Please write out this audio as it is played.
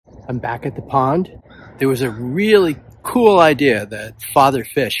I'm back at the pond. There was a really cool idea that Father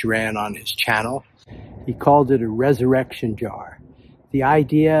Fish ran on his channel. He called it a resurrection jar. The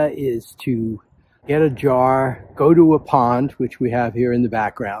idea is to get a jar, go to a pond, which we have here in the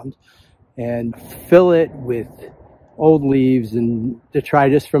background, and fill it with old leaves and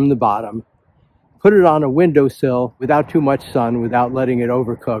detritus from the bottom. Put it on a windowsill without too much sun, without letting it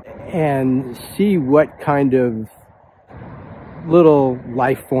overcook, and see what kind of little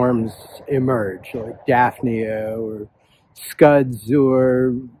life forms emerge, like Daphnia or scuds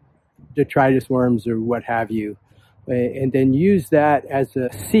or detritus worms or what have you, and then use that as a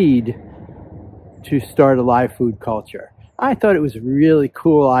seed to start a live food culture. I thought it was a really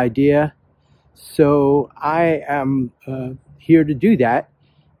cool idea, so I am here to do that.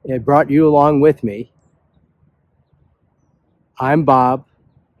 I brought you along with me. I'm Bob,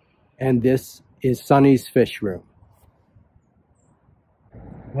 and this is Sonny's Fish Room.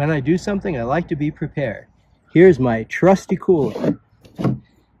 When I do something, I like to be prepared. Here's my trusty cooler,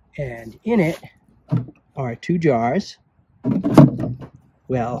 and in it are 2 jars,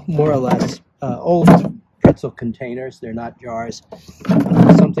 well, more or less old pretzel containers. They're not jars.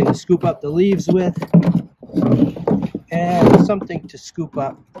 Something to scoop up the leaves with, and something to scoop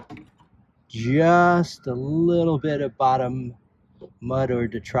up just a little bit of bottom mud or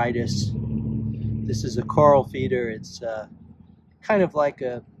detritus. This is a coral feeder. It's kind of like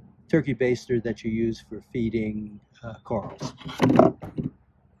a turkey baster that you use for feeding corals.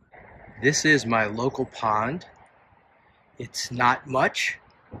 This is my local pond. It's not much.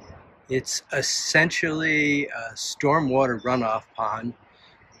 It's essentially a stormwater runoff pond.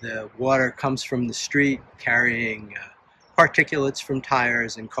 The water comes from the street carrying particulates from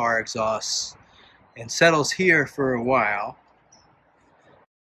tires and car exhausts and settles here for a while,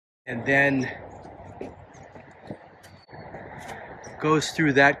 and then goes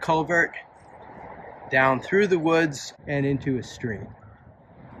through that culvert, down through the woods, and into a stream.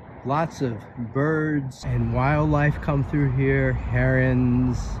 Lots of birds and wildlife come through here,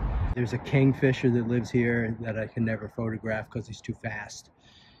 herons. There's a kingfisher that lives here that I can never photograph because he's too fast.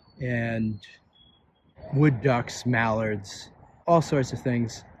 And wood ducks, mallards, all sorts of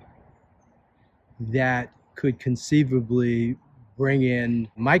things that could conceivably bring in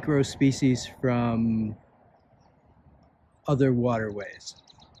micro species from other waterways.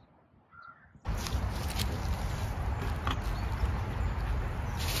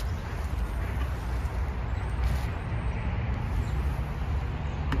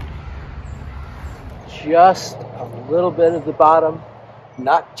 Just a little bit of the bottom,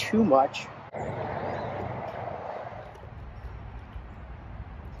 not too much.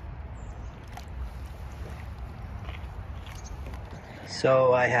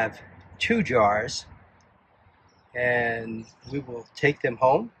 So I have 2 jars, and we will take them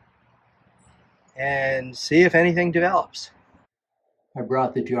home and see if anything develops. I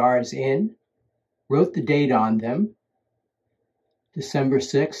brought the jars in, wrote the date on them, December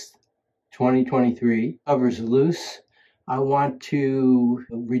 6th, 2023. Cover's loose. I want to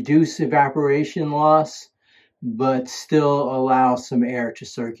reduce evaporation loss, but still allow some air to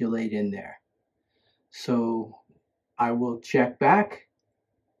circulate in there. So I will check back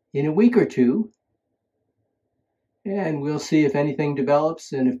in a week or 2, and we'll see if anything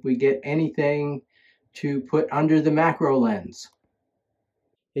develops and if we get anything to put under the macro lens.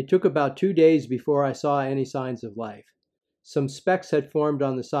 It took about 2 days before I saw any signs of life. Some specks had formed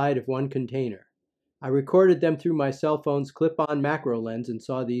on the side of one container. I recorded them through my cell phone's clip-on macro lens and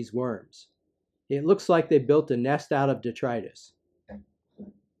saw these worms. It looks like they built a nest out of detritus.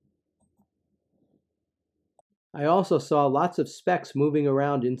 I also saw lots of specks moving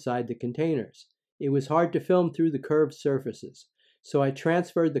around inside the containers. It was hard to film through the curved surfaces, so I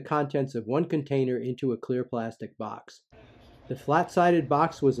transferred the contents of one container into a clear plastic box. The flat-sided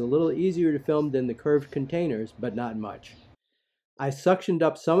box was a little easier to film than the curved containers, but not much. I suctioned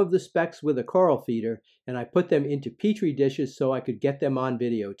up some of the specks with a coral feeder, and I put them into petri dishes so I could get them on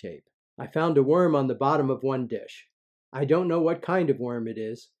videotape. I found a worm on the bottom of one dish. I don't know what kind of worm it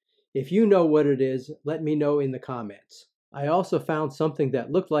is. If you know what it is, let me know in the comments. I also found something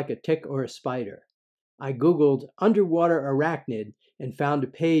that looked like a tick or a spider. I googled underwater arachnid and found a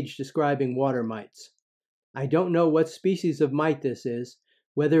page describing water mites. I don't know what species of mite this is,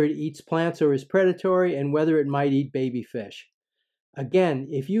 whether it eats plants or is predatory, and whether it might eat baby fish. Again,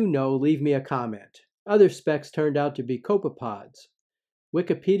 if you know, leave me a comment. Other specks turned out to be copepods.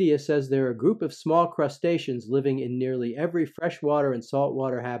 Wikipedia says they're a group of small crustaceans living in nearly every freshwater and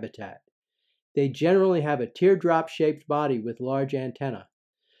saltwater habitat. They generally have a teardrop-shaped body with large antennae.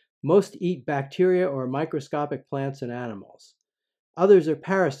 Most eat bacteria or microscopic plants and animals. Others are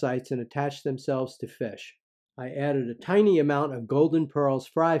parasites and attach themselves to fish. I added a tiny amount of Golden Pearls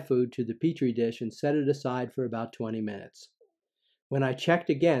fry food to the petri dish and set it aside for about 20 minutes. When I checked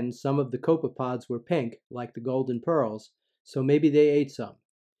again, some of the copepods were pink, like the Golden Pearls, so maybe they ate some.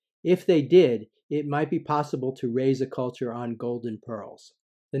 If they did, it might be possible to raise a culture on Golden Pearls.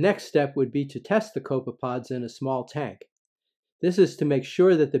 The next step would be to test the copepods in a small tank. This is to make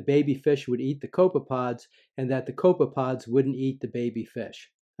sure that the baby fish would eat the copepods and that the copepods wouldn't eat the baby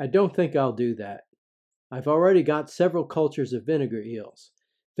fish. I don't think I'll do that. I've already got several cultures of vinegar eels.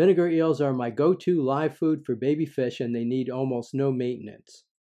 Vinegar eels are my go-to live food for baby fish and they need almost no maintenance.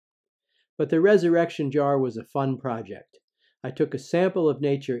 But the resurrection jar was a fun project. I took a sample of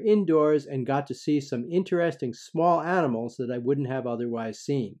nature indoors and got to see some interesting small animals that I wouldn't have otherwise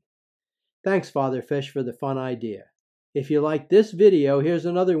seen. Thanks, Father Fish, for the fun idea. If you like this video, here's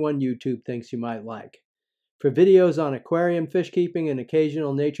another one YouTube thinks you might like. For videos on aquarium fish keeping and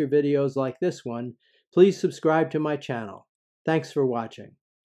occasional nature videos like this one, please subscribe to my channel. Thanks for watching.